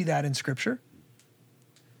don't see that in Scripture.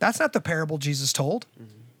 That's not the parable Jesus told.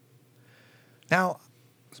 Now,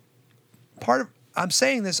 I'm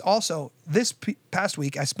saying this also, this past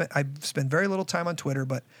week, I spent very little time on Twitter,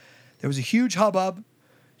 but there was a huge hubbub,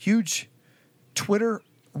 huge Twitter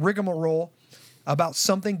rigmarole about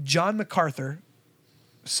something John MacArthur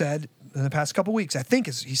said in the past couple weeks. I think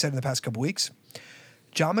he said in the past couple weeks.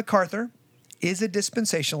 John MacArthur is a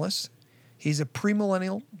dispensationalist. He's a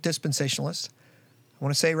premillennial dispensationalist. I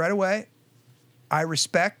want to say right away, I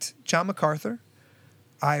respect John MacArthur.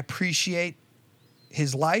 I appreciate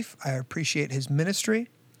his life. I appreciate his ministry.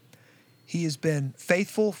 He has been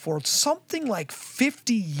faithful for something like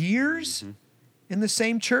 50 years in the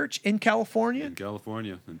same church in California.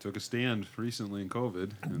 And took a stand recently in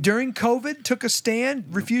COVID. During COVID, took a stand,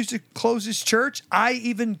 refused to close his church. I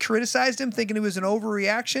even criticized him, thinking it was an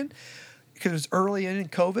overreaction because it was early in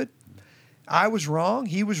COVID. I was wrong.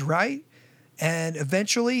 He was right. And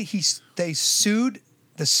eventually, they sued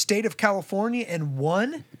the state of California and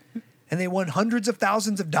won. And they won hundreds of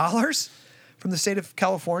thousands of dollars from the state of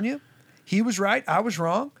California. He was right. I was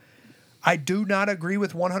wrong. I do not agree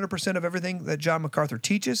with 100% of everything that John MacArthur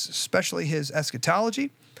teaches, especially his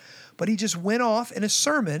eschatology. But he just went off in a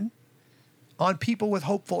sermon on people with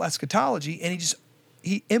hopeful eschatology, and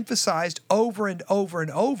he emphasized over and over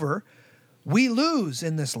and over, we lose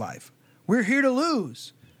in this life. We're here to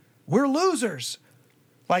lose. We're losers.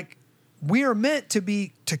 Like, we are meant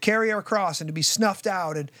to carry our cross and to be snuffed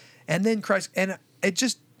out, and then Christ, and it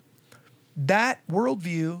just, that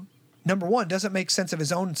worldview, number one, doesn't make sense of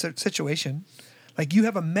his own situation. Like, you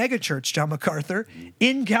have a mega church, John MacArthur,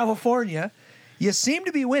 in California. You seem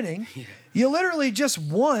to be winning. You literally just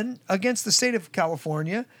won against the state of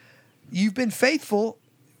California. You've been faithful.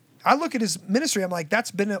 I look at his ministry, I'm like,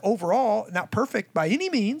 that's been overall not perfect by any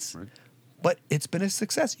means, but it's been a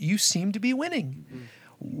success. You seem to be winning.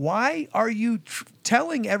 Why are you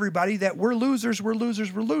telling everybody that we're losers, we're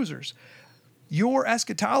losers, we're losers? Your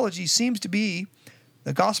eschatology seems to be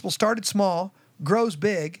the gospel started small, grows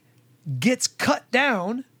big, gets cut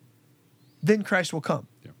down, then Christ will come.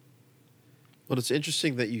 Yeah. Well, it's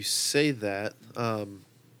interesting that you say that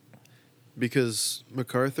because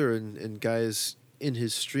MacArthur and guys in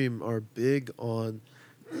his stream are big on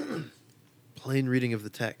plain reading of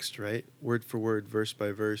the text, right? Word for word, verse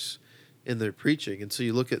by verse in their preaching. And so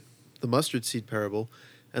you look at the mustard seed parable,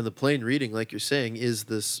 and the plain reading, like you're saying, is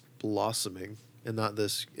this blossoming and not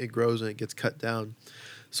this, it grows and it gets cut down.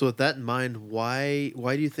 So with that in mind, why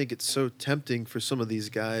do you think it's so tempting for some of these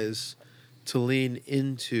guys to lean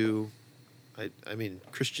into, I mean,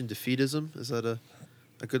 Christian defeatism? Is that a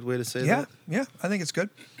good way to say that? Yeah, I think it's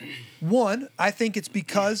good. One, I think it's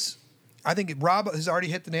because, Rob has already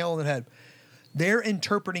hit the nail on the head. They're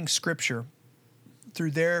interpreting Scripture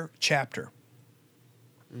through their chapter.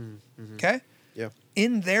 Okay? Yeah.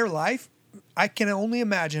 In their life, I can only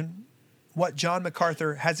imagine what John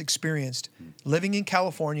MacArthur has experienced living in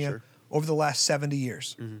California over the last 70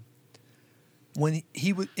 years. When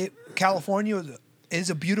California was is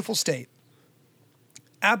a beautiful state.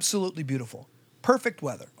 Absolutely beautiful. Perfect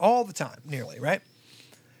weather all the time, nearly, right?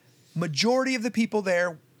 Majority of the people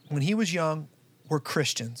there when he was young were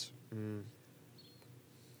Christians.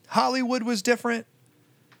 Hollywood was different.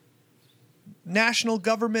 National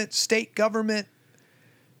government, state government,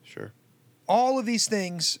 Sure. all of these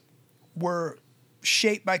things were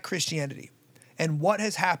shaped by Christianity. And what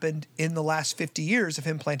has happened in the last 50 years of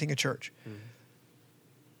him planting a church?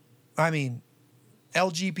 I mean,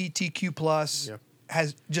 LGBTQ plus Yeah.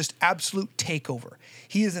 has just absolute takeover.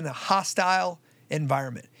 He is in a hostile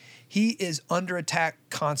environment. He is under attack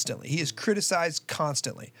constantly. He is criticized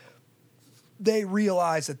constantly. They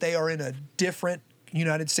realize that they are in a different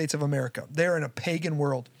United States of America. They're in a pagan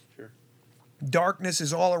world. Sure. Darkness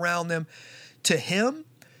is all around them. To him,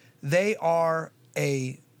 they are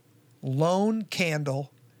a lone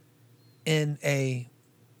candle in a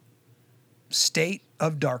state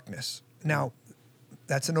of darkness. Now,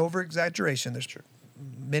 that's an over-exaggeration. There's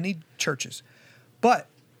many churches. But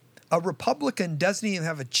a Republican doesn't even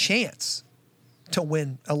have a chance to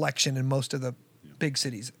win election in most of the big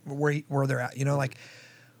cities where they're at. You know, like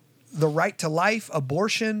the right to life,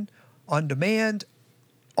 abortion, on demand,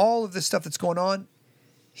 all of this stuff that's going on.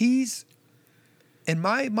 He's, in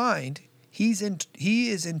my mind, he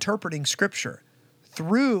is interpreting Scripture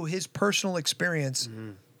through his personal experience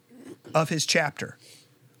of his chapter.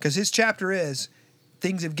 Because his chapter is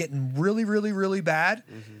things have gotten really, really, really bad.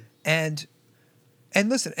 And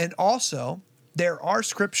listen, and also there are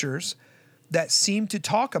scriptures that seem to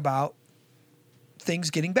talk about things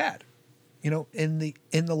getting bad. You know, in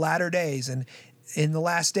the latter days and in the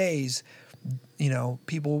last days, you know,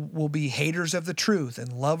 people will be haters of the truth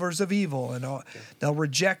and lovers of evil, and they'll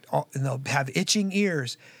reject and they'll have itching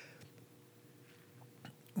ears.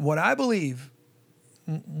 What I believe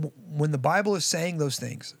when the Bible is saying those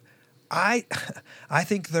things, I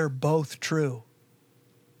think they're both true.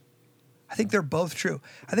 I think they're both true.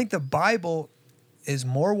 I think the Bible is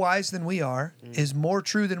more wise than we are, is more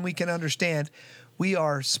true than we can understand. We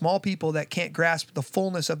are small people that can't grasp the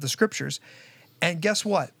fullness of the Scriptures. And guess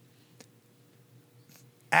what?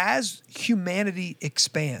 As humanity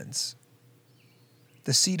expands,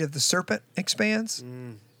 the seed of the serpent expands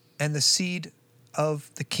and the seed of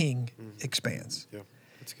the king expands. Yeah,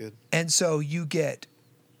 that's good. And so you get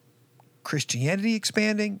Christianity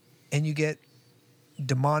expanding and you get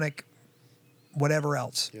demonic whatever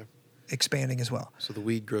else expanding as well. So the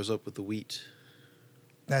weed grows up with the wheat.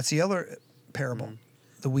 That's the other parable.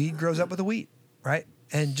 The weed grows up with the wheat, right?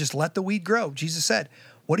 And just let the weed grow. Jesus said,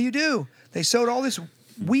 what do? They sowed all this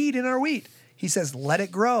weed in our wheat. He says, let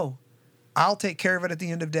it grow. I'll take care of it at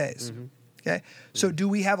the end of days. Okay? So do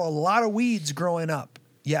we have a lot of weeds growing up?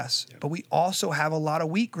 Yes. But we also have a lot of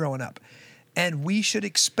wheat growing up. And we should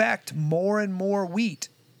expect more and more wheat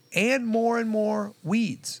and more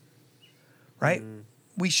weeds, right?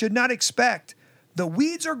 We should not expect the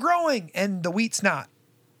weeds are growing and the wheat's not.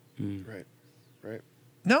 Right.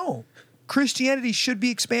 No. Christianity should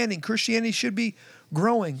be expanding. Christianity should be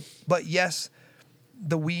growing. But yes,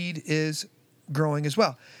 the weed is growing as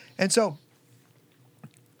well. And so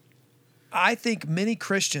I think many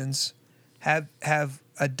Christians have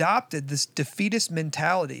adopted this defeatist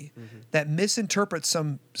mentality that misinterprets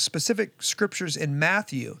some specific scriptures in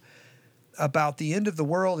Matthew about the end of the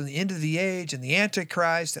world and the end of the age and the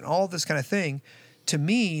Antichrist and all this kind of thing to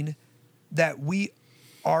mean that we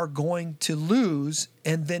are going to lose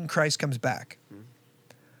and then Christ comes back.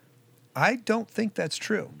 I don't think that's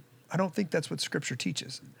true. I don't think that's what Scripture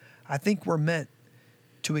teaches. I think we're meant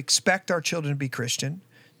to expect our children to be Christian,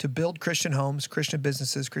 to build Christian homes, Christian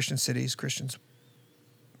businesses, Christian cities, Christian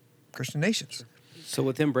nations. So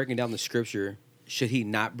with him breaking down the Scripture, should he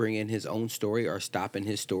not bring in his own story or stop in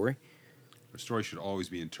his story? Our story should always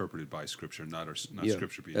be interpreted by Scripture, not Yeah,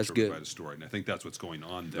 Scripture be that's interpreted good. by the story. And I think that's what's going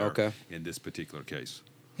on there in this particular case.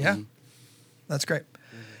 Yeah, that's great.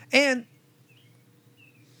 And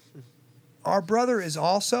our brother is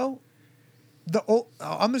also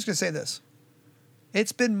I'm just going to say this.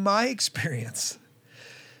 It's been my experience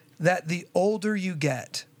that the older you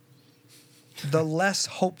get, the less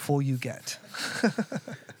hopeful you get.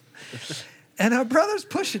 And our brother's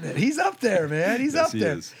pushing it. He's up there, man. He's Yes, up he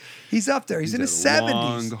there. is. He's up there. He's in his had a 70s.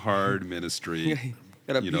 long, hard ministry. You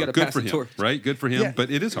gotta good pass for the him, torch. right? Good for him, Yeah.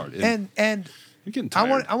 but it is hard. And you're getting I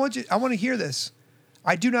tired. want to hear this.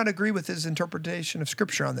 I do not agree with his interpretation of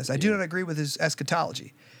Scripture on this. I do not agree with his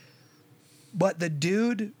eschatology. But the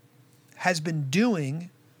dude has been doing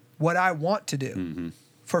what I want to do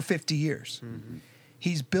for 50 years.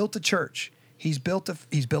 He's built a church. He's built a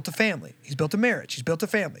family. He's built a marriage. He's built a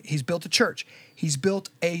family. He's built a church. He's built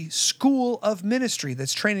a school of ministry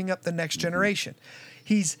that's training up the next generation.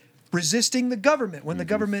 He's resisting the government when the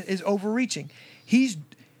government is overreaching. They've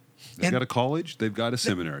got a college. They've got a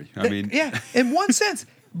seminary. I mean, yeah. In one sense,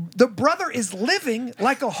 the brother is living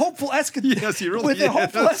like a hopeful eschatology. Yes, he really with a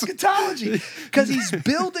hopeful is. eschatology, because he's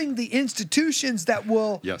building the institutions that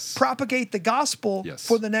will propagate the gospel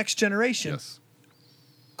for the next generation. Yes.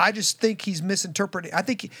 I just think he's misinterpreting.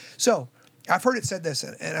 So I've heard it said this,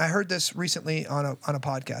 and I heard this recently on a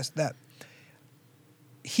podcast, that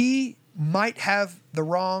he might have the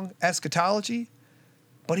wrong eschatology,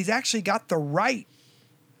 but he's actually got the right.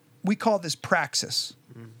 We call this praxis,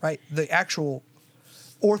 right? The actual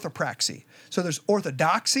orthopraxy. So there's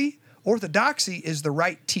orthodoxy. Orthodoxy is the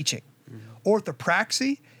right teaching.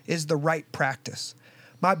 Orthopraxy is the right practice.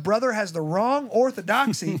 My brother has the wrong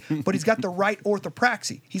orthodoxy, but he's got the right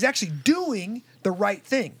orthopraxy. He's actually doing the right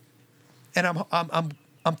thing, and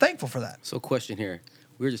I'm thankful for that. So, question here: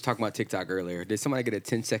 we were just talking about TikTok earlier. Did somebody get a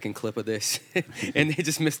 10-second clip of this, and they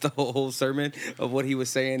just missed the whole sermon of what he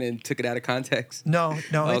was saying and took it out of context? No,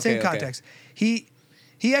 it's in context. He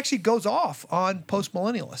actually goes off on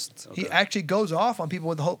postmillennialists. Okay. He actually goes off on people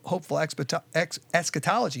with hopeful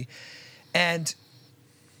eschatology, and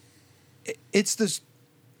it's the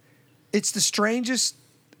strangest.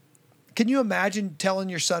 Can you imagine telling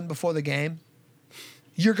your son before the game,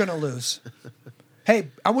 you're going to lose? Hey,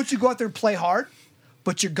 I want you to go out there and play hard,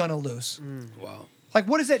 but you're going to lose. Wow. Like,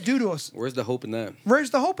 what does that do to us? Where's the hope in that?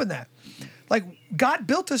 Where's the hope in that? Like, God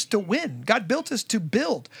built us to win. God built us to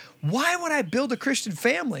build. Why would I build a Christian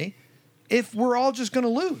family if we're all just going to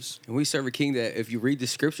lose? And we serve a king that, if you read the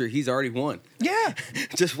scripture, he's already won. Yeah.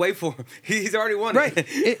 Just wait for him. He's already won. Right.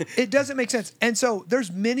 It doesn't make sense. And so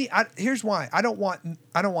there's many. Here's why. I don't want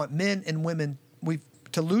men and women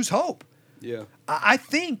to lose hope. Yeah. I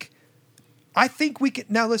think we can.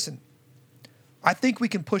 Now listen. I think we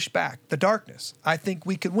can push back the darkness. I think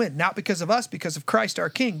we can win, not because of us, because of Christ our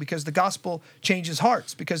King, because the gospel changes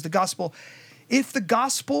hearts, because if the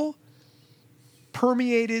gospel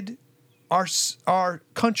permeated our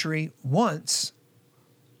country once,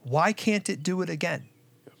 why can't it do it again?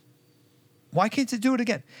 Why can't it do it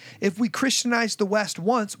again? If we Christianized the West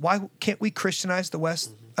once, why can't we Christianize the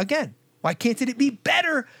West again? Why can't it be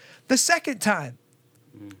better the second time?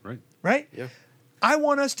 Right? Yeah. I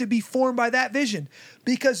want us to be formed by that vision,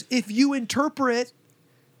 because if you interpret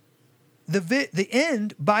the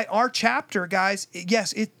end by our chapter, guys,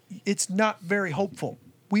 yes, it's not very hopeful.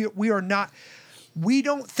 I do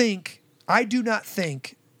not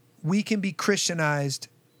think we can be Christianized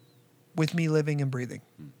with me living and breathing.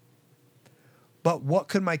 But what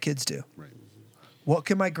could my kids do? Right. What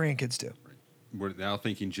can my grandkids do? Right. We're now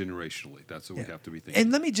thinking generationally. That's what we have to be thinking.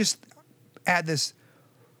 And let me just add this.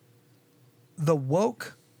 The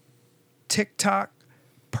woke, TikTok,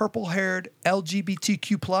 purple-haired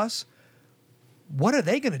LGBTQ+, what are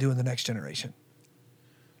they going to do in the next generation?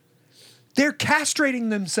 They're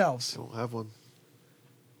castrating themselves. Don't have one.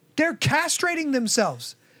 They're castrating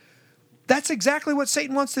themselves. That's exactly what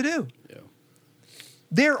Satan wants to do. Yeah.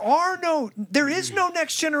 There is no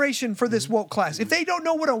next generation for this woke class. If they don't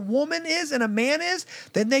know what a woman is and a man is,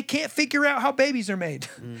 then they can't figure out how babies are made.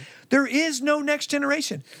 There is no next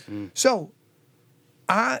generation. So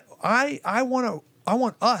I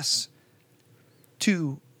want us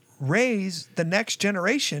to raise the next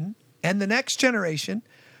generation and the next generation,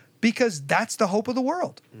 because that's the hope of the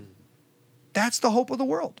world. That's the hope of the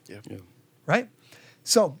world. Yeah. Right?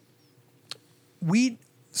 So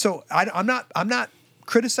I'm not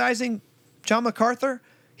criticizing John MacArthur.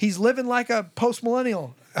 He's living like a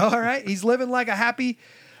post-millennial. All right? He's living like a happy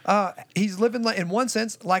in one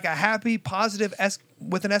sense like a happy, positive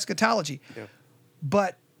with an eschatology. Yeah.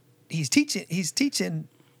 But he's teaching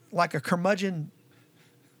like a curmudgeon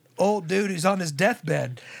old dude who's on his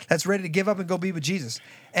deathbed that's ready to give up and go be with Jesus.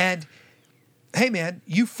 And hey, man,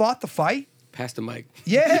 you fought the fight. Pass the mic.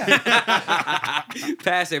 Yeah.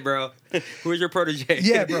 Pass it, bro. Who's your protege?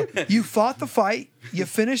 Yeah, bro. You fought the fight. You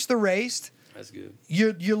finished the race. That's good.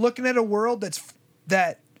 You're looking at a world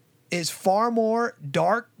that is far more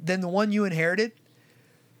dark than the one you inherited.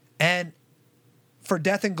 And for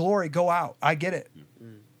death and glory, go out. I get it.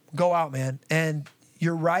 Go out, man. And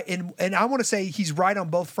you're right. And I want to say he's right on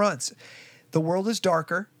both fronts. The world is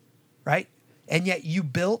darker, right? And yet you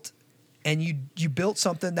built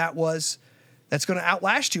something that's going to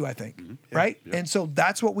outlast you, I think, right? Yeah. And so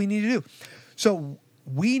that's what we need to do. So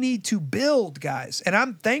we need to build, guys. And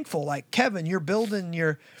I'm thankful, like Kevin, you're building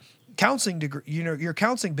counseling degree, your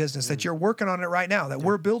counseling business that you're working on it right now, that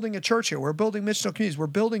we're building a church here. We're building missional communities. We're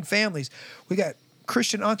building families. We got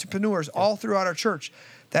Christian entrepreneurs all throughout our church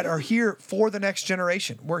that are here for the next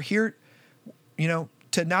generation. We're here,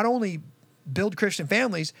 to not only build Christian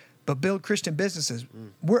families, but build Christian businesses.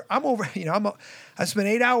 I spent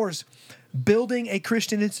 8 hours building a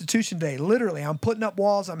Christian institution today. Literally, I'm putting up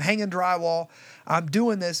walls. I'm hanging drywall. I'm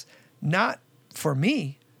doing this not for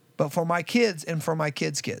me, but for my kids and for my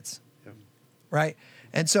kids' kids. Yeah. Right?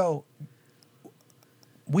 And so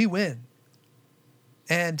we win.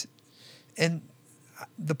 And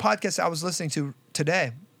the podcast I was listening to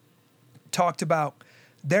today talked about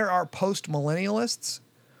there are post-millennialists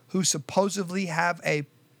who supposedly have a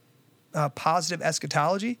positive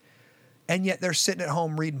eschatology, and yet they're sitting at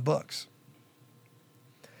home reading books.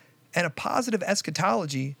 And a positive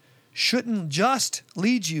eschatology shouldn't just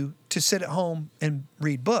lead you to sit at home and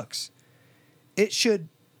read books. It should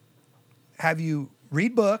have you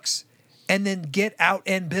read books and then get out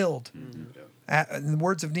and build. Mm-hmm. In the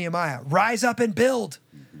words of Nehemiah, rise up and build.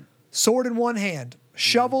 Mm-hmm. Sword in one hand,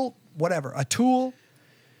 shovel, whatever, a tool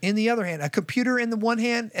in the other hand, a computer in the one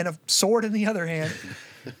hand and a sword in the other hand,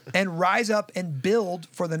 and rise up and build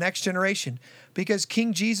for the next generation. Because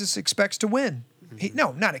King Jesus expects to win.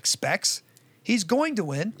 Not expects. He's going to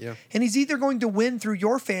win. Yeah. And he's either going to win through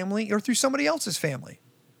your family or through somebody else's family.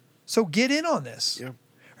 So get in on this. Yeah.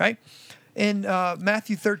 Right? In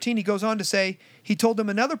Matthew 13, he goes on to say, he told them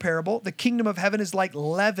another parable. The kingdom of heaven is like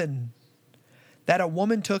leaven that a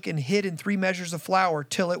woman took and hid in 3 measures of flour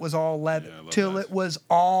till it was all leavened.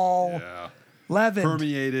 Leavened.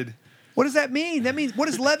 Permeated. What does that mean? That means, what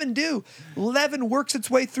does leaven do? Leaven works its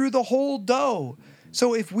way through the whole dough.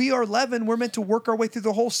 So if we are leaven, we're meant to work our way through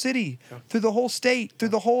the whole city, through the whole state, through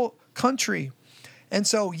the whole country. And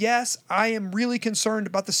so, yes, I am really concerned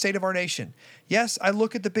about the state of our nation. Yes, I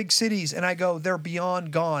look at the big cities and I go, they're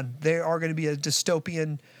beyond gone. They are going to be a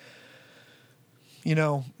dystopian,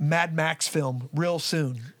 Mad Max film real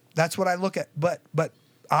soon. That's what I look at. But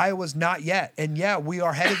Iowa's not yet. And yeah, we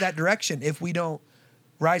are headed that direction if we don't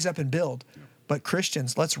rise up and build. Yeah. But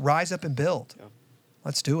Christians, let's rise up and build. Yeah.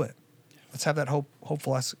 Let's do it. Let's have that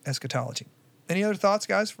hopeful eschatology. Any other thoughts,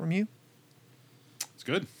 guys, from you? It's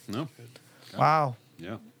good. No. Wow.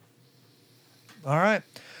 Yeah. All right.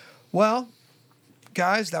 Well,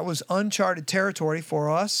 guys, that was uncharted territory for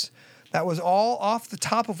us. That was all off the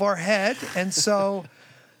top of our head. And so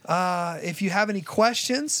if you have any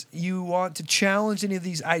questions, you want to challenge any of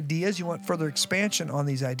these ideas, you want further expansion on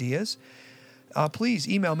these ideas, please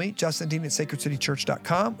email me,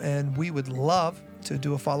 justindean@sacredcitychurch.com, and we would love to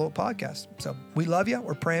do a follow-up podcast. So we love you.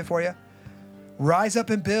 We're praying for you. Rise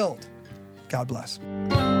up and build. God bless.